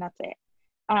speak, and that's it.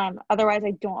 Otherwise,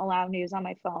 I don't allow news on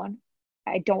my phone.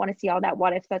 I don't want to see all that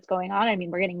what if that's going on. I mean,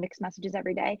 we're getting mixed messages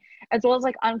every day, as well as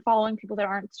like unfollowing people that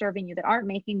aren't serving you, that aren't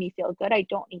making me feel good. I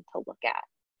don't need to look at.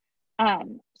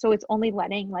 So it's only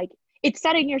it's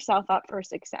setting yourself up for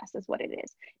success is what it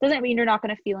is. Doesn't mean you're not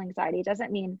going to feel anxiety. It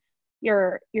doesn't mean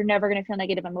you're never going to feel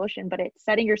negative emotion, but it's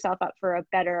setting yourself up for a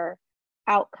better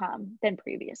outcome than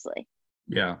previously.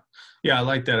 Yeah. I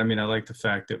like that. I mean, I like the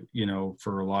fact that,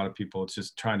 for a lot of people, it's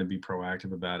just trying to be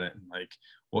proactive about it. And like,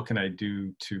 what can I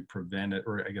do to prevent it?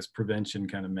 Or I guess prevention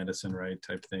kind of medicine, right?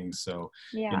 Type things. So,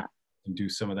 and do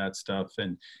some of that stuff.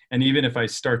 And even if I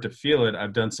start to feel it,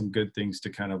 I've done some good things to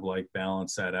kind of like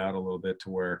balance that out a little bit to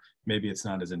where maybe it's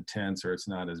not as intense or it's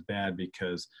not as bad,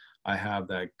 because I have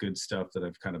that good stuff that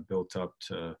I've kind of built up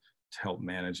to help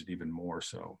manage it even more.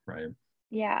 So, right.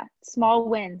 Yeah. Small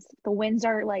wins. The wins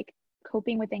are like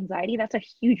coping with anxiety. That's a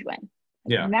huge win.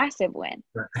 That's a massive win.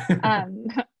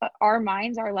 Our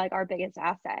minds are like our biggest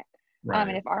asset. Right.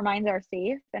 And if our minds are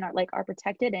safe and are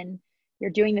protected, and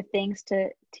you're doing the things to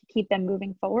keep them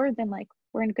moving forward, then like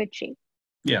we're in good shape.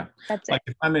 Yeah. That's like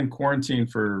it. If I'm in quarantine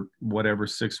for whatever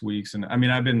 6 weeks, and I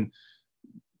mean,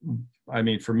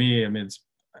 for me, I mean,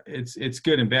 it's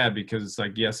good and bad, because it's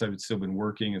like, yes, I've still been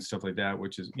working and stuff like that,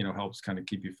 which is, helps kind of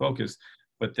keep you focused.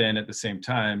 But then at the same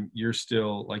time, you're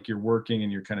still like, you're working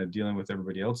and you're kind of dealing with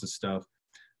everybody else's stuff,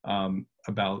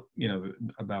 about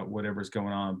whatever's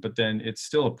going on, but then it's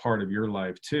still a part of your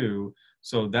life too.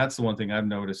 So that's the one thing I've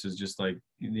noticed is just like,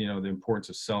 the importance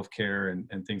of self-care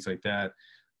and things like that.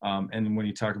 And when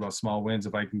you talk about small wins,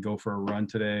 if I can go for a run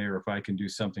today, or if I can do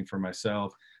something for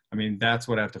myself, I mean, that's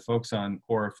what I have to focus on.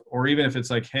 Or even if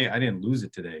it's like, hey, I didn't lose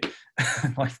it today.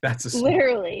 Like that's a small,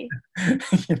 literally.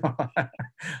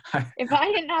 If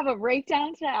I didn't have a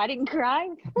breakdown today, I didn't cry.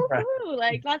 Right.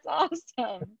 Like that's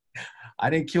awesome. I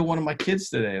didn't kill one of my kids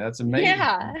today. That's amazing.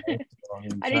 Yeah.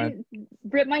 I didn't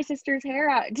rip my sister's hair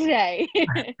out today.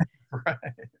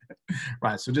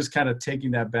 Right. So just kind of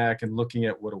taking that back and looking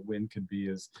at what a win could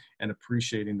be and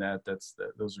appreciating that.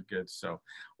 Those are good. So,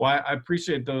 well, I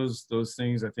appreciate those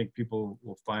things. I think people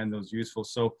will find those useful.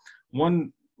 So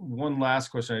one last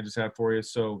question I just have for you.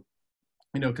 So,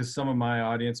 because some of my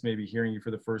audience may be hearing you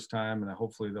for the first time, and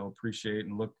hopefully they'll appreciate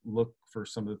and look for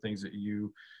some of the things that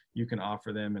you can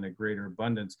offer them in a greater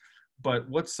abundance. But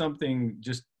what's something,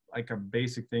 just like a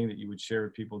basic thing that you would share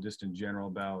with people just in general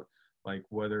about, like,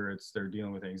 whether it's they're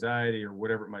dealing with anxiety or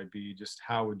whatever it might be, just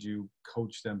how would you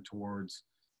coach them towards,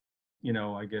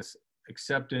 I guess,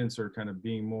 acceptance, or kind of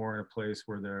being more in a place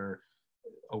where they're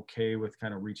okay with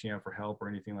kind of reaching out for help or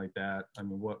anything like that? I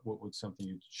mean, what would something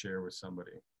you'd share with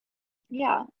somebody?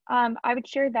 Yeah. I would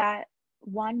share that,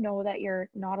 one, know that you're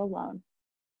not alone.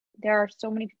 There are so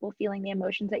many people feeling the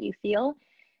emotions that you feel,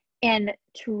 and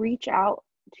to reach out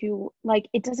to, like,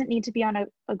 it doesn't need to be on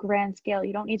a grand scale.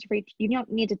 You don't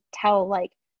need to tell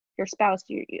like your spouse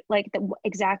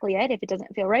exactly it if it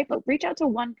doesn't feel right, but reach out to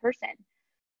one person.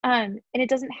 And it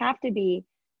doesn't have to be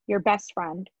your best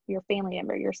friend, your family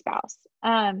member, your spouse.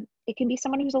 It can be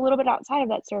someone who's a little bit outside of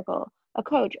that circle, a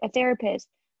coach, a therapist,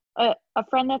 a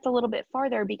friend that's a little bit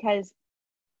farther, because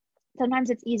sometimes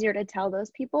it's easier to tell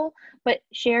those people, but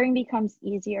sharing becomes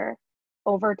easier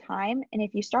over time. And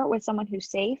if you start with someone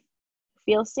who's safe,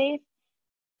 feels safe,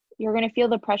 you're going to feel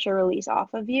the pressure release off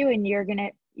of you, and you're going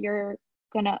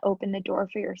to open the door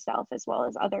for yourself as well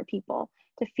as other people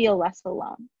to feel less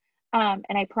alone.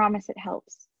 And I promise it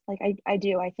helps. Like I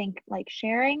do. I think like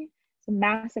sharing is a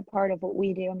massive part of what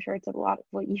we do. I'm sure it's a lot of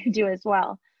what you do as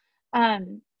well.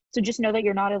 So just know that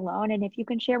you're not alone. And if you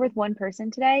can share with one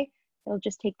person today, it'll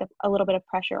just take a little bit of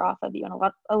pressure off of you, and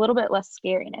a little bit less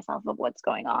scariness off of what's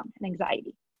going on and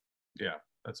anxiety. Yeah,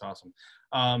 that's awesome.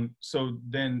 So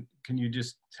then can you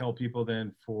just tell people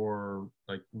then for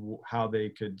like how they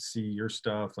could see your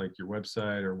stuff, like your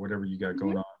website or whatever you got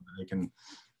going on, that they can,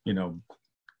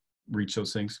 reach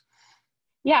those things?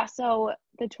 Yeah, so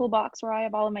the toolbox where I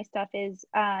have all of my stuff is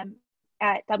at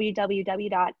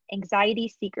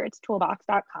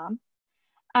www.anxietysecretstoolbox.com.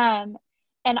 And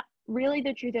really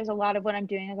the truth is a lot of what I'm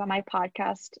doing is on my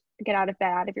podcast, Get Out of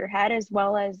Bed Out of Your Head, as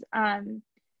well as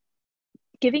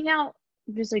giving out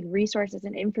just like resources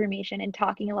and information and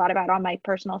talking a lot about on my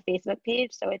personal Facebook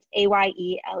page. So it's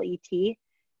Ayelet,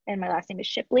 and my last name is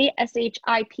Shipley, Shipley.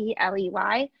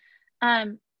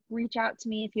 Reach out to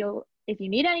me if you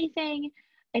need anything,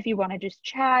 if you want to just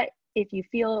chat, if you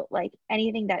feel like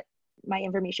anything that my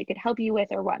information could help you with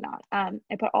or whatnot. I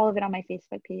put all of it on my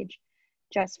Facebook page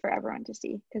just for everyone to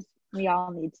see because we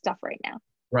all need stuff right now.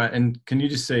 Right. And can you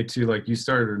just say too, like you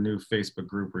started a new Facebook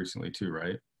group recently too,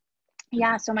 right?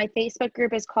 Yeah. So my Facebook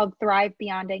group is called Thrive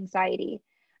Beyond Anxiety.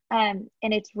 And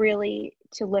it's really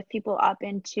to lift people up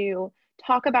and to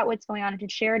talk about what's going on and to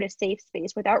share it a safe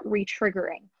space without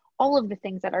re-triggering all of the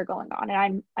things that are going on.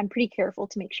 And I'm pretty careful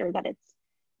to make sure that it's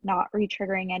not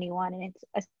re-triggering anyone and it's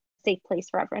a safe place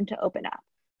for everyone to open up.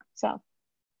 So,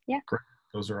 yeah. Great.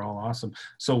 Those are all awesome.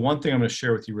 So one thing I'm going to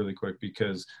share with you really quick,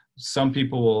 because some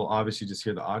people will obviously just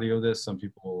hear the audio of this. Some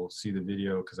people will see the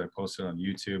video because I posted on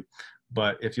YouTube.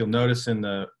 But if you'll notice in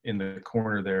the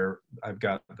corner there, I've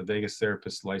got the Vegas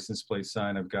Therapist license plate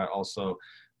sign. I've got also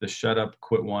the shut up,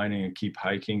 quit whining, and keep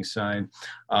hiking sign.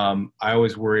 I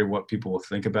always worry what people will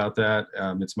think about that.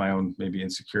 It's my own maybe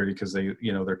insecurity because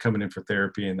they're coming in for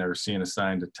therapy and they're seeing a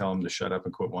sign to tell them to shut up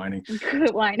and quit whining.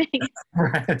 Quit whining.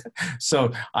 Right.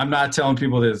 So I'm not telling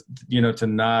people to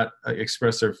not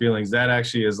express their feelings. That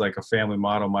actually is like a family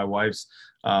model. My wife's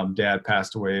dad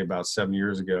passed away about 7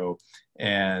 years ago,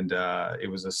 and it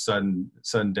was a sudden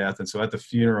death. And so at the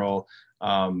funeral,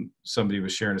 somebody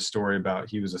was sharing a story about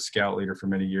he was a scout leader for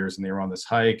many years and they were on this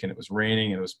hike and it was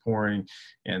raining and it was pouring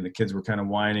and the kids were kind of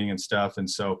whining and stuff. And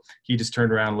so he just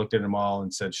turned around, looked at them all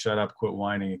and said, shut up, quit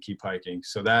whining and keep hiking.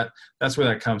 So that's where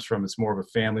that comes from. It's more of a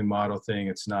family model thing.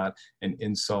 It's not an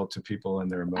insult to people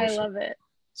and their emotions. I love it.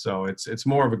 So it's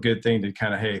more of a good thing to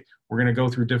kind of, hey, we're going to go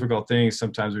through difficult things.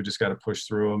 Sometimes we just got to push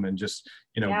through them and just,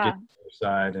 get to the other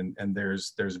side. And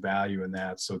there's value in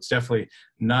that. So it's definitely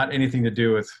not anything to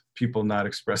do with people not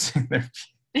expressing their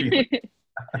feelings.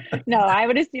 No, I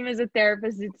would assume as a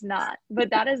therapist, it's not, but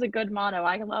that is a good motto.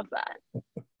 I love that.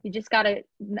 You just got to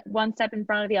one step in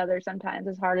front of the other sometimes,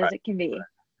 as hard as it can be.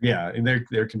 Yeah, and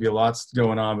there can be lots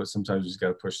going on, but sometimes you just got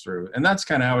to push through. And that's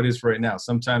kind of how it is right now.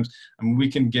 Sometimes we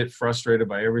can get frustrated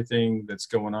by everything that's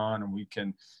going on, and we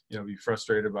can, be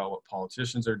frustrated about what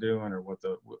politicians are doing or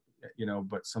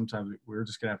but sometimes we're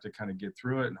just gonna have to kind of get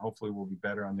through it, and hopefully we'll be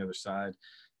better on the other side.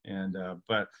 And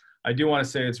but I do want to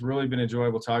say it's really been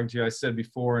enjoyable talking to you. I said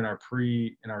before in our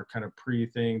kind of pre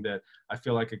thing that I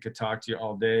feel like I could talk to you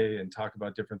all day and talk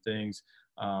about different things,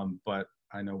 but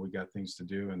I know we got things to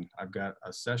do and I've got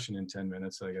a session in 10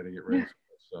 minutes that I got to get ready for.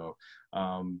 So,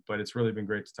 but it's really been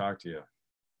great to talk to you.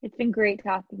 It's been great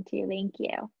talking to you. Thank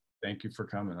you. Thank you for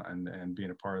coming and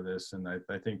being a part of this. And I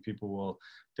think people will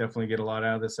definitely get a lot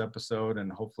out of this episode, and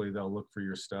hopefully they'll look for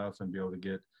your stuff and be able to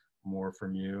get more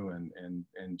from you and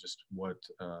just what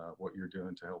you're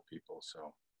doing to help people.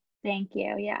 So thank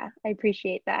you. Yeah, I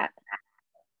appreciate that.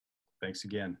 Thanks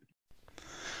again.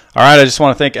 All right, I just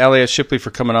want to thank Ayelet Shipley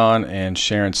for coming on and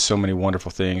sharing so many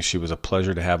wonderful things. She was a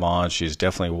pleasure to have on. She's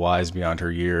definitely wise beyond her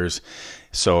years.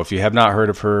 So if you have not heard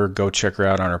of her, go check her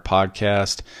out on her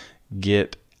podcast,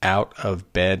 Get Out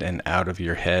of Bed and Out of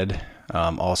Your Head.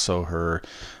 Also her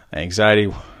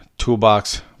Anxiety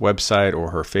Toolbox website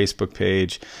or her Facebook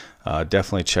page.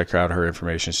 Definitely check out her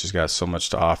information. She's got so much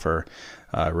to offer.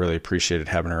 I really appreciated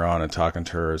having her on and talking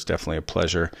to her. It's definitely a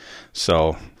pleasure.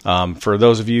 So for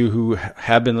those of you who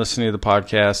have been listening to the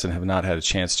podcast and have not had a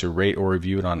chance to rate or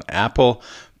review it on Apple,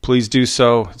 please do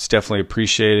so. It's definitely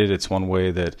appreciated. It's one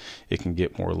way that it can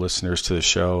get more listeners to the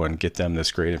show and get them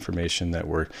this great information that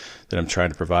I'm trying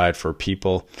to provide for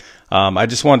people. I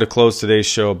just wanted to close today's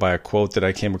show by a quote that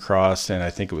I came across, and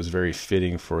I think it was very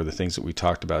fitting for the things that we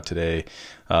talked about today.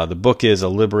 The book is A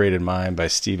Liberated Mind by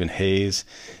Stephen Hayes,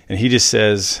 and he just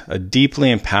says, a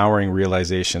deeply empowering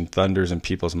realization thunders in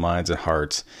people's minds and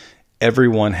hearts.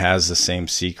 Everyone has the same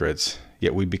secrets,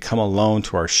 yet we become alone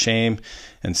to our shame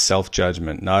and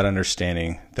self-judgment, not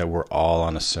understanding that we're all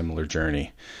on a similar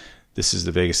journey. This is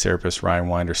the Vegas Therapist, Ryan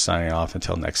Winder, signing off.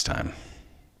 Until next time.